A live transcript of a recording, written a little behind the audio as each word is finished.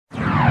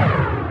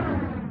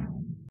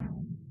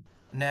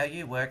Now,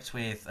 you worked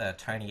with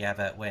Tony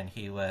Abbott when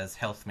he was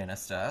health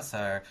minister,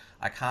 so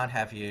I can't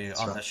have you That's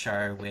on right. the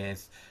show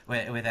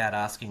without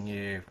asking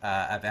you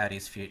about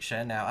his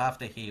future. Now,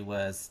 after he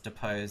was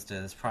deposed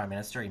as prime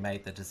minister, he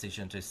made the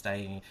decision to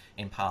stay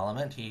in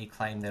Parliament. He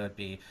claimed there would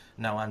be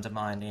no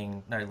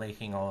undermining, no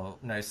leaking, or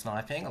no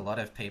sniping. A lot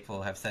of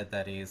people have said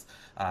that he's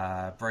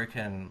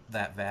broken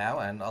that vow,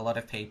 and a lot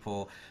of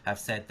people have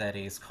said that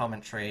his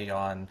commentary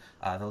on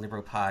the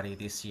Liberal Party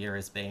this year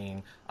has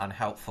been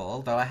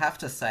unhelpful. Though I have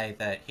to say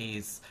that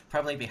he's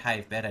probably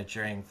behaved better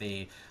during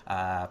the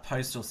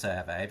postal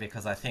survey,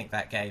 because I think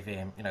that gave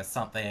him,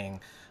 something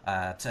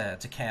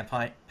to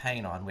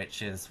campaign on,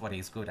 which is what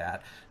he's good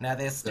at. Now,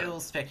 there's Yeah. still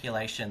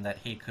speculation that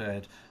he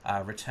could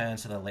return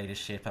to the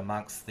leadership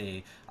amongst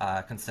the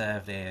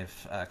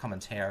Conservative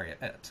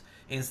commentariat.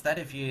 Is that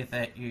a view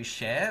that you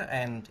share?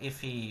 And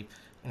if he,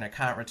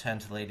 can't return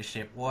to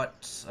leadership,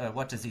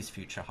 what does his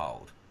future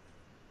hold?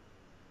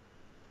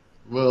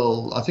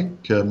 Well, I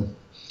think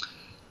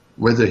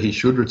whether he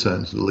should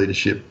return to the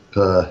leadership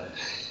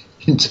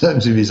in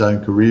terms of his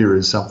own career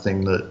is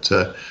something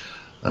that,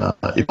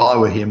 if I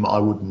were him, I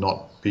would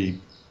not be,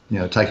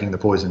 taking the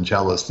poison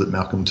chalice that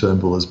Malcolm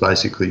Turnbull is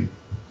basically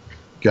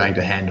going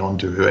to hand on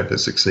to whoever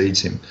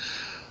succeeds him.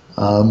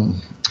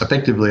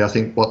 Effectively, I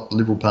think what the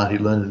Liberal Party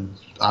learned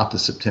after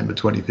September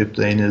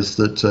 2015 is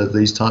that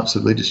these types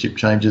of leadership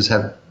changes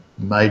have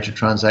major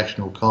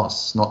transactional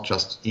costs, not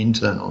just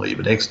internally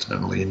but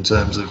externally in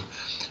terms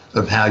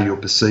of how you're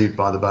perceived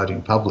by the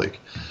voting public.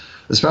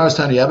 As far as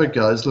Tony Abbott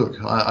goes, look,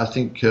 I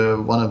think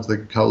one of the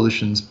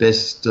coalition's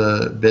best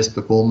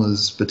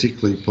performers,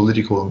 particularly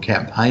political and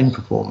campaign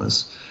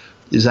performers,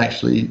 is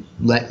actually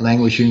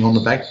languishing on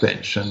the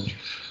backbench, and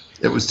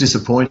it was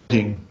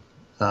disappointing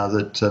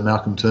that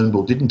Malcolm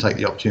Turnbull didn't take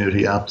the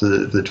opportunity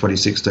after the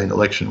 2016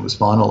 election was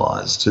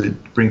finalised to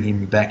bring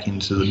him back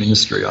into the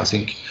ministry. I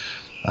think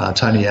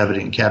Tony Abbott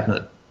in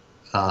cabinet,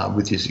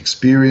 with his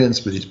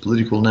experience, with his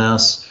political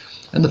nous,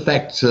 and the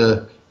fact,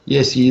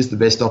 yes, he is the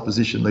best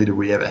opposition leader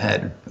we ever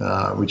had,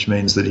 which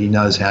means that he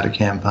knows how to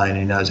campaign,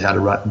 he knows how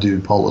to do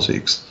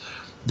politics.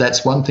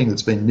 That's one thing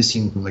that's been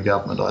missing from the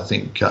government, I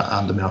think,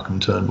 under Malcolm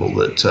Turnbull,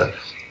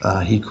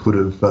 that he could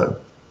have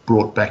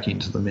brought back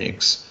into the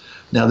mix.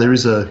 Now, there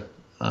is a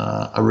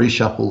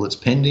reshuffle that's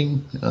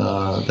pending.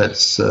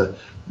 That's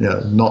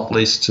not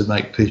least to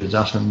make Peter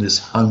Dutton this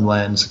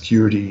Homeland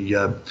Security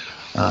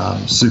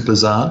super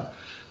czar.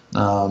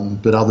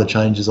 But other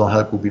changes, I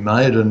hope, will be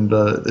made, and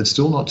it's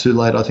still not too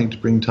late, I think, to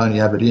bring Tony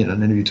Abbott in.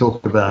 And then if you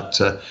talk about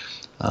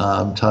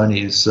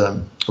Tony's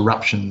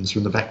eruptions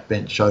from the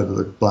backbench over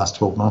the last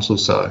 12 months or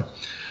so,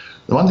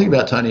 the one thing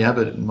about Tony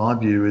Abbott, in my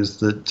view, is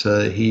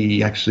that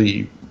he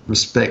actually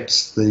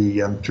respects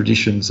the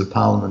traditions of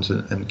Parliament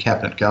and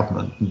cabinet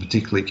government, and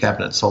particularly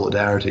cabinet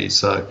solidarity.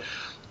 So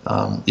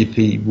if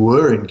he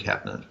were in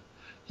cabinet,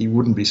 he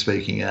wouldn't be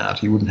speaking out.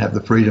 He wouldn't have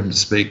the freedom to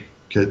speak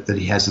that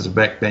he has as a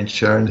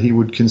backbencher, and he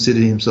would consider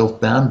himself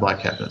bound by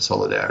cabinet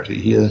solidarity.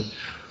 Here,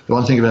 the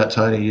one thing about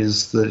Tony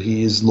is that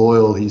he is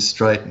loyal, he's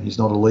straight, and he's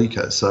not a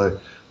leaker. So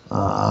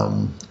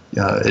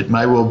it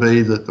may well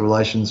be that the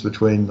relations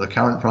between the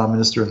current Prime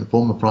Minister and the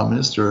former Prime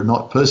Minister are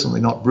not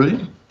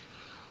brilliant.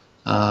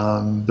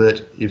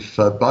 But if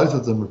both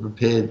of them are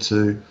prepared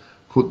to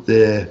put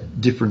their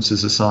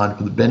differences aside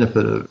for the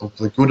benefit of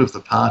the good of the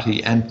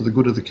party and for the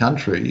good of the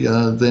country,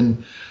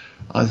 then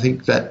I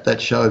think that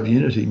show of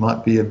unity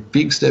might be a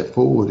big step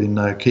forward in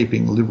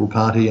keeping the Liberal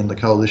Party and the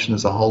coalition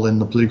as a whole in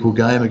the political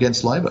game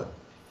against Labor.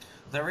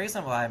 The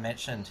reason why I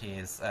mentioned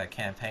his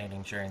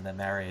campaigning during the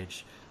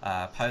marriage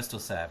postal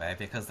survey,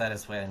 because that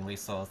is when we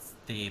saw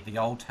the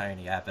old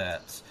Tony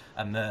Abbott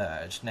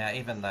emerge. Now,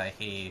 even though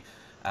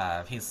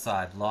his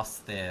side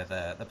lost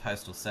the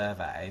postal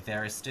survey,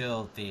 there is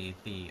still the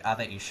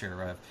other issue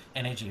of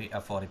energy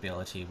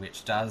affordability,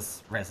 which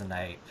does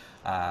resonate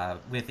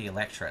with the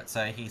electorate.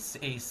 So he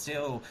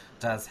still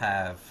does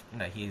have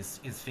his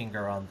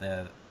finger on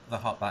the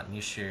hot button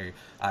issue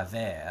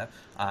there,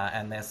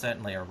 and there's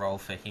certainly a role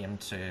for him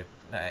to,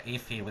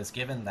 if he was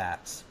given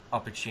that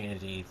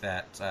opportunity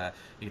that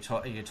you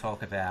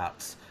talk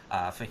about,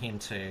 for him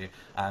to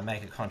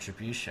make a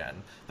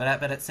contribution.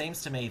 But it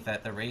seems to me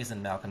that the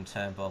reason Malcolm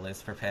Turnbull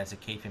is prepared to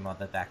keep him on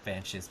the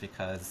backbench is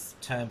because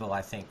Turnbull,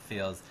 I think,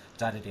 feels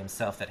dudded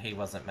himself that he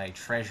wasn't made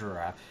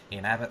treasurer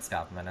in Abbott's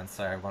government, and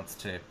so wants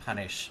to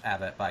punish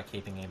Abbott by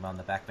keeping him on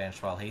the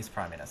backbench while he's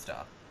prime minister.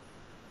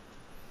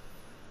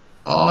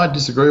 Oh, I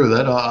disagree with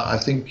that. I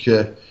think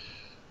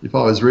if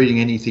I was reading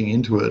anything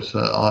into it,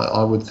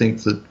 I would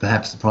think that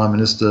perhaps the Prime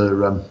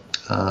Minister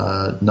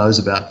knows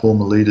about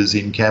former leaders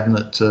in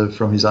Cabinet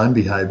from his own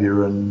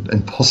behaviour,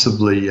 and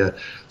possibly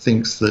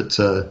thinks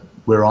that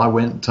where I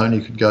went, Tony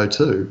could go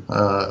too.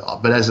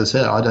 But as I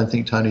said, I don't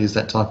think Tony is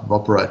that type of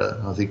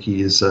operator. I think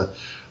he is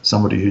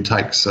somebody who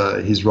takes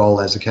his role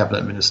as a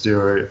Cabinet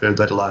Minister,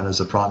 let alone as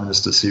a Prime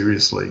Minister,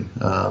 seriously,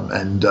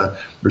 and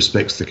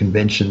respects the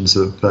conventions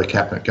of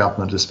Cabinet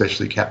government,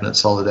 especially Cabinet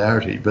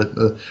solidarity. But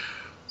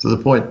to the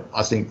point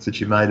I think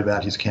that you made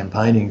about his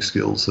campaigning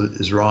skills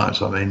is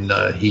right. I mean,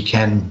 he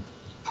can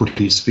put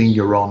his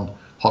finger on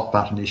hot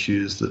button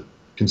issues that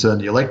concern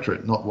the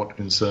electorate, not what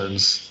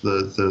concerns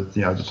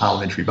the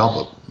parliamentary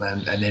bubble.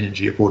 And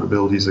energy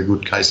affordability is a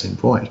good case in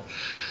point.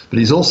 But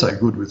he's also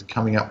good with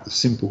coming up with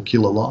simple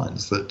killer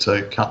lines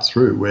that cut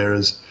through,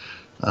 whereas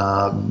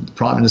the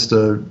Prime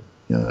Minister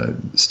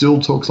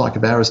still talks like a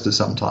barrister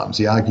sometimes.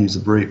 He argues a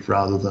brief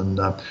rather than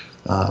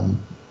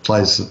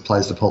plays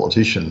the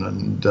politician.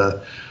 And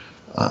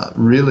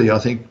really, I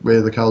think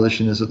where the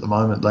coalition is at the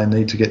moment, they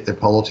need to get their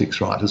politics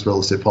right as well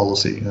as their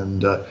policy.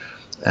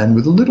 And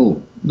with a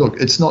little look,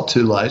 it's not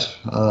too late.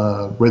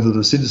 Whether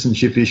the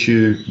citizenship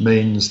issue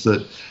means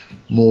that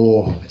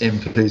more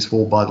MPs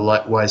fall by the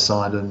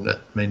wayside and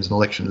it means an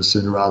election is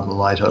sooner rather than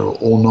later,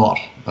 or not.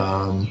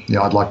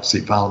 I'd like to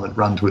see Parliament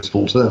run to its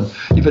full term.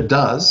 If it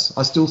does,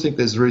 I still think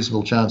there's a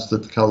reasonable chance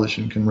that the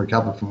coalition can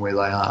recover from where they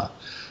are.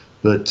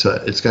 But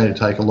it's going to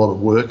take a lot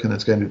of work, and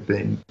it's going to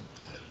be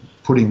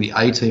putting the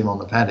A-team on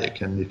the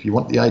paddock. And if you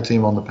want the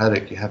A-team on the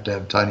paddock, you have to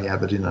have Tony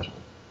Abbott in it.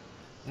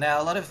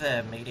 Now, a lot of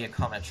the media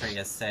commentary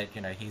has said,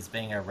 he's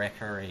being a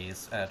wrecker,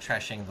 he's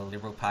trashing the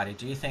Liberal Party.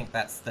 Do you think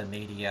that's the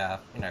media,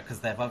 because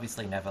they've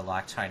obviously never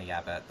liked Tony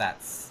Abbott,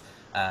 that's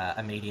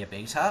a media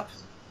beat-up?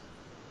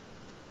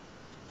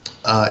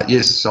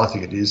 Yes, I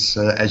think it is.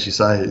 As you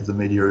say, the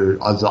media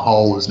as a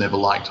whole has never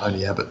liked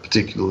Tony Abbott,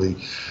 particularly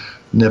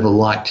never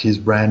liked his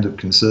brand of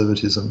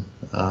conservatism.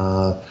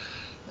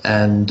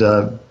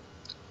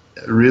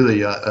 Really,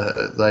 they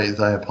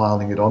are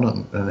piling it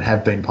on and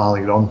have been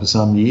piling it on for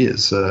some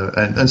years.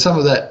 And some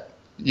of that,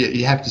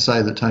 you have to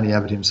say that Tony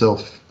Abbott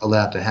himself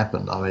allowed to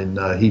happen. I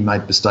mean, he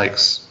made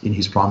mistakes in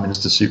his prime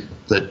ministership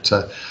that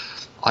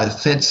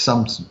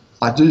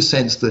I do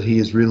sense that he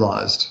has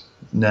realised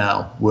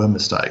now were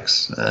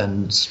mistakes.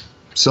 And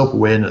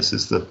self-awareness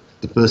is the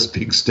first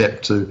big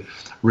step to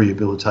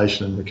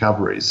rehabilitation and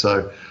recovery.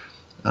 So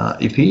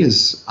if he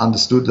has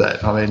understood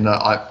that, I mean,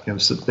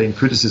 there's been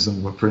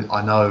criticism.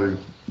 I know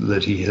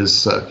that he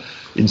has,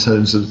 in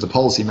terms of the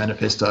policy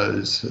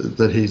manifestos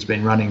that he's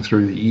been running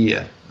through the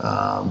year,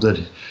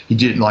 that he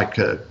didn't like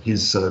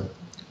his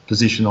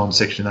position on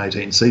Section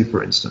 18C,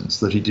 for instance,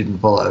 that he didn't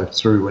follow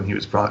through when he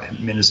was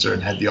Prime Minister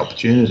and had the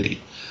opportunity.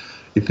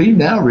 If he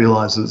now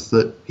realises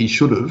that he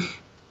should have,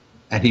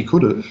 and he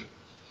could have,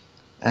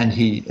 and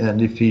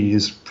if he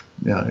is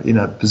in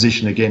a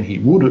position again, he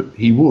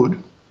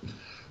would,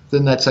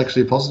 then that's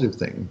actually a positive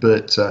thing.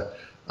 But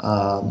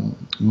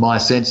my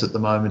sense at the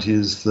moment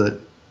is that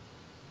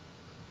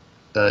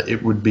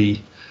it would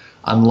be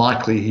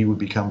unlikely he would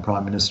become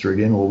Prime Minister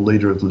again or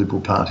leader of the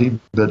Liberal Party,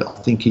 but I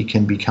think he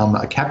can become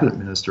a Cabinet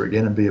Minister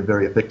again and be a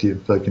very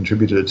effective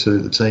contributor to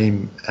the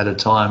team at a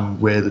time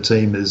where the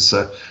team is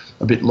a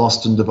bit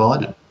lost and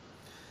divided.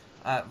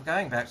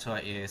 Going back to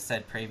what you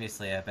said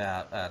previously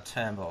about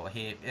Turnbull,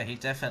 he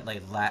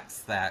definitely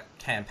lacks that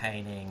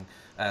campaigning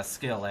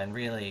skill and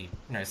really,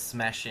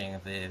 smashing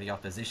the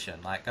opposition.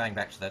 Like going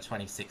back to the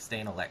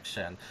 2016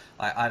 election,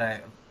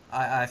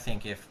 I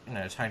think if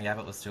Tony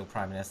Abbott was still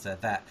Prime Minister,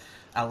 that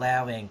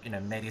allowing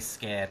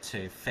Metascare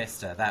to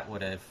fester, that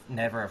would have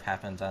never have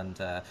happened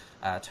under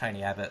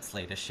Tony Abbott's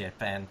leadership.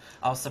 And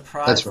I was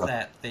surprised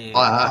that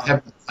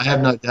I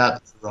have no doubt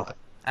that's right.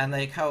 And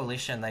the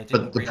coalition, they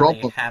didn't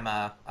really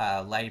hammer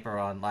Labor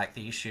on like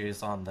the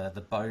issues on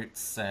the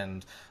boats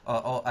and they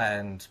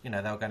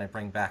were going to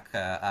bring back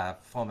a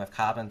form of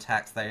carbon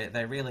tax.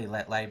 They really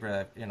let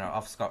Labor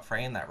off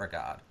scot-free in that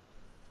regard.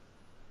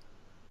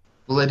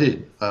 Well, they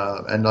did,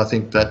 and I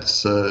think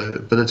that's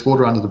but it's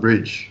water under the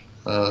bridge.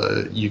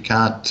 You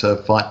can't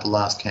fight the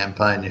last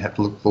campaign. You have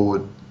to look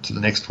forward to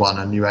the next one,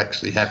 and you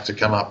actually have to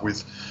come up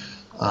with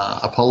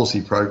a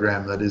policy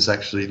program that is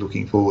actually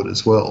looking forward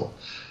as well.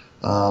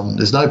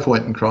 There's no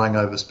point in crying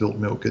over spilt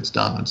milk. It's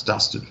done. It's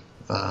dusted.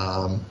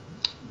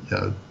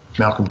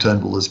 Malcolm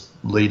Turnbull as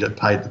leader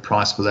paid the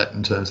price for that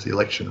in terms of the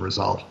election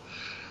result.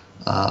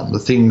 The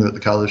thing that the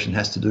coalition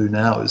has to do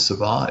now is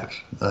survive.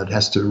 It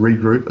has to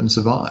regroup and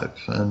survive.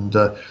 And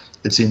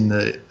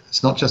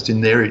it's not just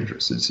in their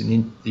interest. It's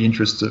in the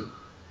interest of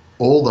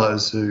all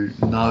those who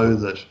know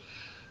that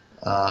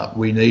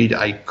we need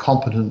a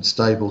competent,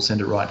 stable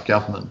centre-right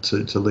government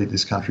to lead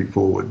this country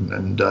forward.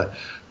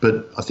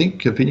 But I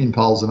think opinion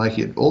polls are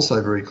making it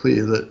also very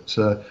clear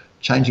that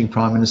changing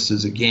prime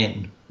ministers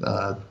again,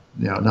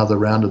 another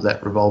round of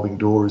that revolving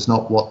door, is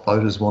not what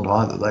voters want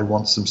either. They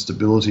want some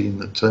stability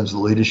in terms of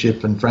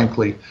leadership. And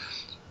frankly,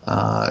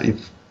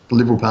 if the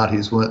Liberal Party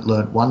has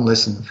learnt one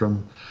lesson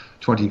from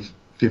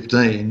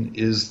 2015,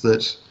 is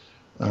that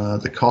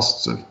the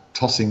costs of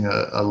tossing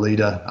a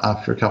leader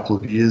after a couple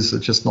of years are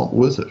just not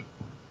worth it.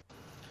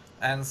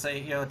 And so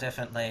you're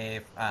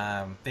definitely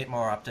a bit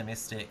more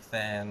optimistic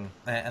than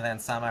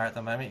some are at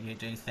the moment. You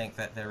do think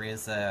that there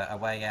is a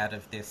way out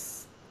of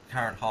this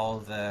current hole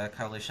the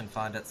coalition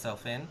find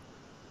itself in?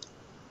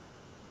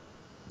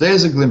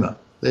 There's a glimmer.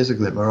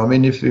 I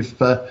mean, if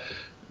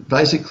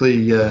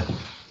basically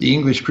the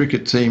English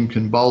cricket team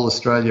can bowl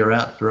Australia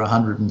out for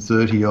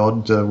 130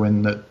 odd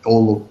when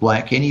all look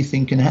black,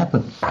 anything can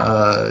happen.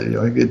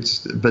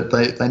 But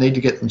they need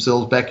to get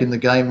themselves back in the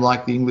game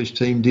like the English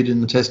team did in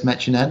the Test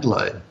match in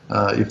Adelaide.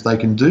 If they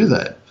can do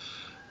that,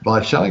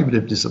 by showing a bit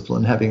of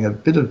discipline, having a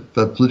bit of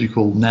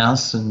political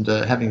nous and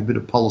having a bit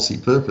of policy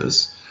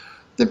purpose,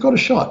 they've got a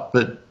shot.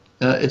 But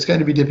it's going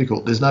to be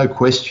difficult. There's no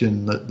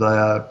question that they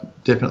are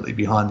definitely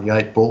behind the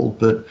 8 ball.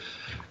 But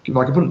if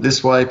I can put it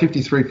this way,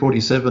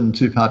 53-47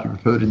 two-party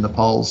preferred in the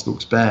polls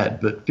looks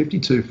bad, but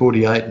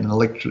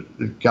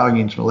 52-48 going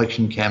into an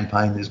election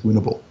campaign is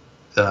winnable.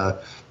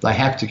 They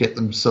have to get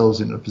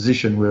themselves in a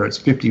position where it's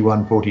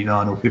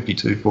 51-49 or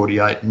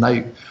 52-48, and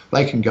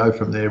they can go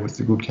from there with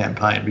the good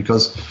campaign,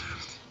 because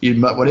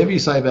whatever you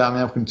say about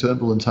Malcolm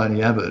Turnbull and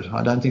Tony Abbott,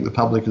 I don't think the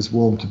public is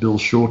warm to Bill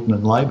Shorten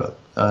and Labor.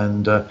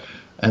 And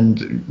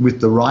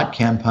with the right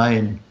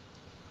campaign,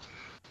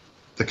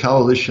 the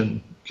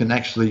coalition can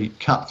actually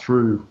cut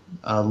through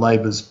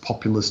Labor's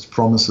populist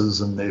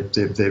promises and their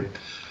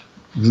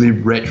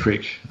glib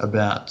rhetoric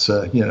about,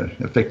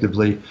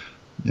 effectively,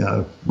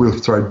 we'll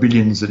throw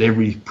billions at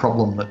every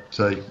problem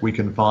that we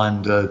can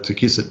find to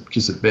kiss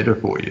it better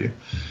for you.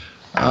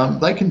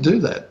 They can do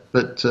that,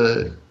 but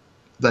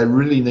they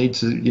really need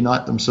to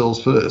unite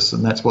themselves first,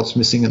 and that's what's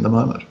missing at the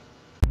moment.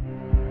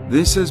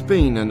 This has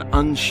been an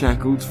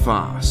Unshackled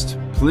Fast.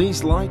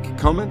 Please like,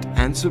 comment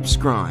and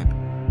subscribe.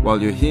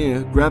 While you're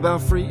here, grab our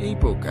free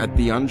ebook at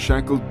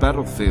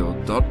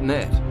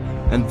theunshackledbattlefield.net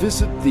and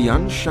visit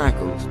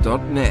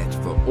theunshackled.net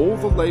for all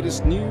the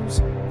latest news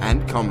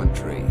and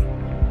commentary.